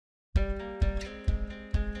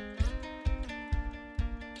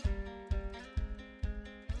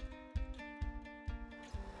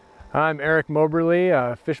I'm Eric Moberly,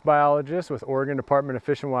 a fish biologist with Oregon Department of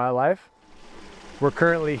Fish and Wildlife. We're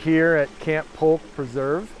currently here at Camp Polk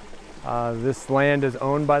Preserve. This land is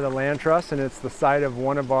owned by the Land Trust, and it's the site of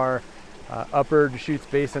one of our upper Deschutes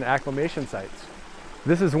Basin acclimation sites.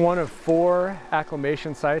 This is one of 4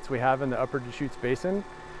 acclimation sites we have in the upper Deschutes Basin.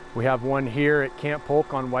 We have one here at Camp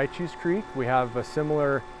Polk on Whitechoose Creek. We have a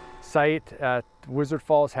similar site at Wizard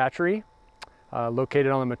Falls Hatchery,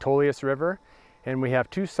 located on the Metolius River. And we have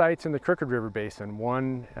 2 sites in the Crooked River Basin,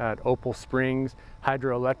 one at Opal Springs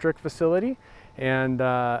Hydroelectric Facility and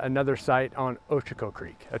another site on Ochoco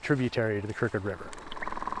Creek, a tributary to the Crooked River.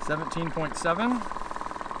 17.7.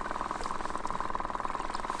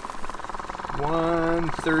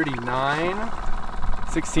 139.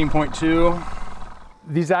 16.2.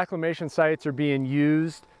 These acclimation sites are being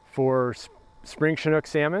used for spring Chinook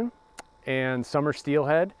salmon and summer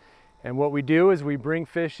steelhead. And what we do is we bring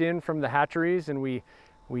fish in from the hatcheries and we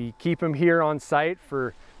keep them here on site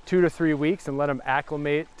for 2 to 3 weeks and let them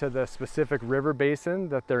acclimate to the specific river basin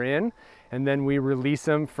that they're in. And then we release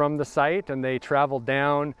them from the site and they travel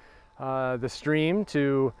down the stream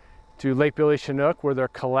to Lake Billy Chinook, where they're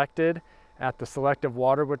collected at the Selective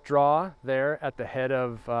Water Withdrawal there at the head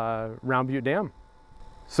of Round Butte Dam.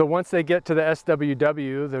 So once they get to the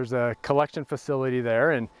SWW, there's a collection facility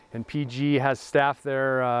there, and PG has staff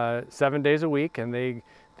there 7 days a week, and they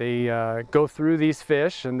go through these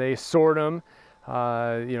fish and they sort them.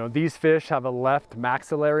 You know, these fish have a left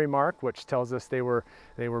maxillary mark, which tells us they were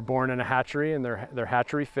born in a hatchery and they're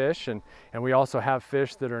hatchery fish. And we also have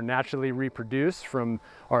fish that are naturally reproduced from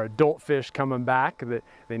our adult fish coming back, that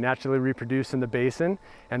they naturally reproduce in the basin.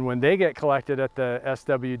 And when they get collected at the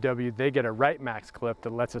SWW, they get a right max clip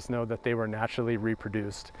that lets us know that they were naturally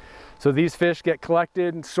reproduced. So these fish get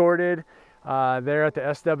collected and sorted there at the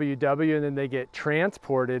SWW, and then they get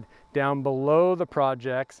transported down below the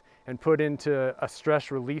projects and put into a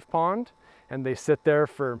stress relief pond, and they sit there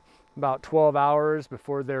for about 12 hours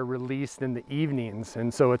before they're released in the evenings.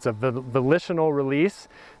 And so it's a volitional release.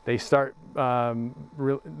 They start leaving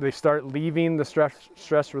the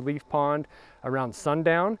stress relief pond around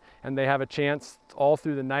sundown, and they have a chance all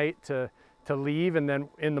through the night to leave, and then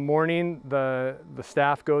in the morning the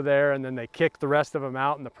staff go there and then they kick the rest of them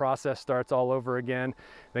out and the process starts all over again.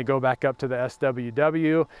 They go back up to the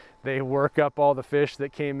SWW, they work up all the fish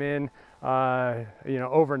that came in you know,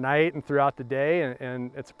 overnight and throughout the day,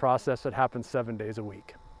 and it's a process that happens 7 days a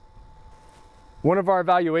week. One of our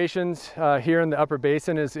evaluations here in the upper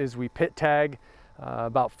basin is we pit tag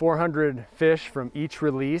about 400 fish from each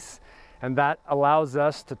release, and that allows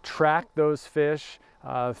us to track those fish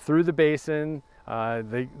through the basin.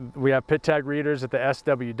 We have pit tag readers at the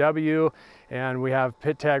SWW, and we have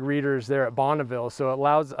pit tag readers there at Bonneville. So it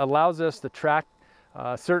allows us to track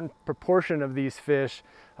a certain proportion of these fish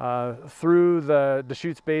through the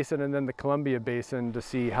Deschutes Basin and then the Columbia Basin to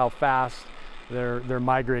see how fast they're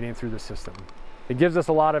migrating through the system. It gives us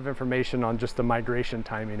a lot of information on just the migration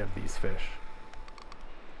timing of these fish.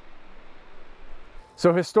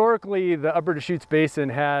 So historically, the upper Deschutes Basin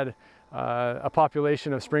had a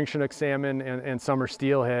population of spring Chinook salmon and summer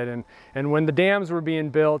steelhead, and when the dams were being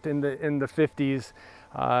built in the 50s,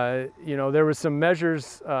 you know, there was some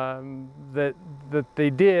measures that they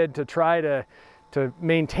did to try to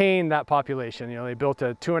maintain that population. You know, they built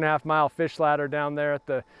a 2.5-mile fish ladder down there at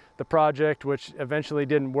the project, which eventually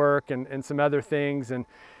didn't work, and some other things, and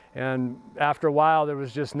after a while there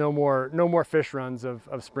was just no more fish runs of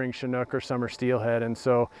spring Chinook or summer steelhead. And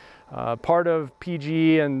so part of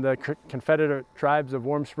PG and the Confederate Tribes of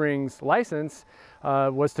Warm Springs license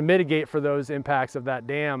was to mitigate for those impacts of that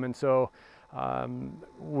dam. And so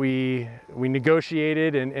we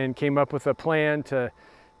negotiated and came up with a plan to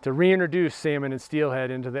reintroduce salmon and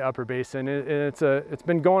steelhead into the upper basin. It's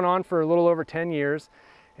been going on for a little over 10 years,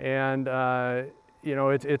 and you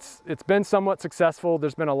know, it's been somewhat successful.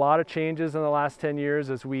 There's been a lot of changes in the last 10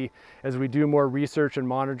 years as we do more research and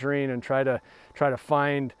monitoring and try to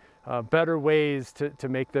find better ways to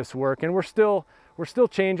make this work. And we're still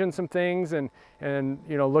changing some things and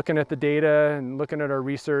you know, looking at the data and looking at our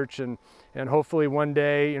research, and hopefully one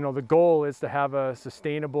day, you know, the goal is to have a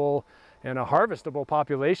sustainable and a harvestable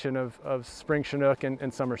population of spring Chinook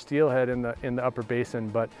and summer steelhead in the upper basin,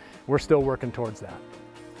 but we're still working towards that.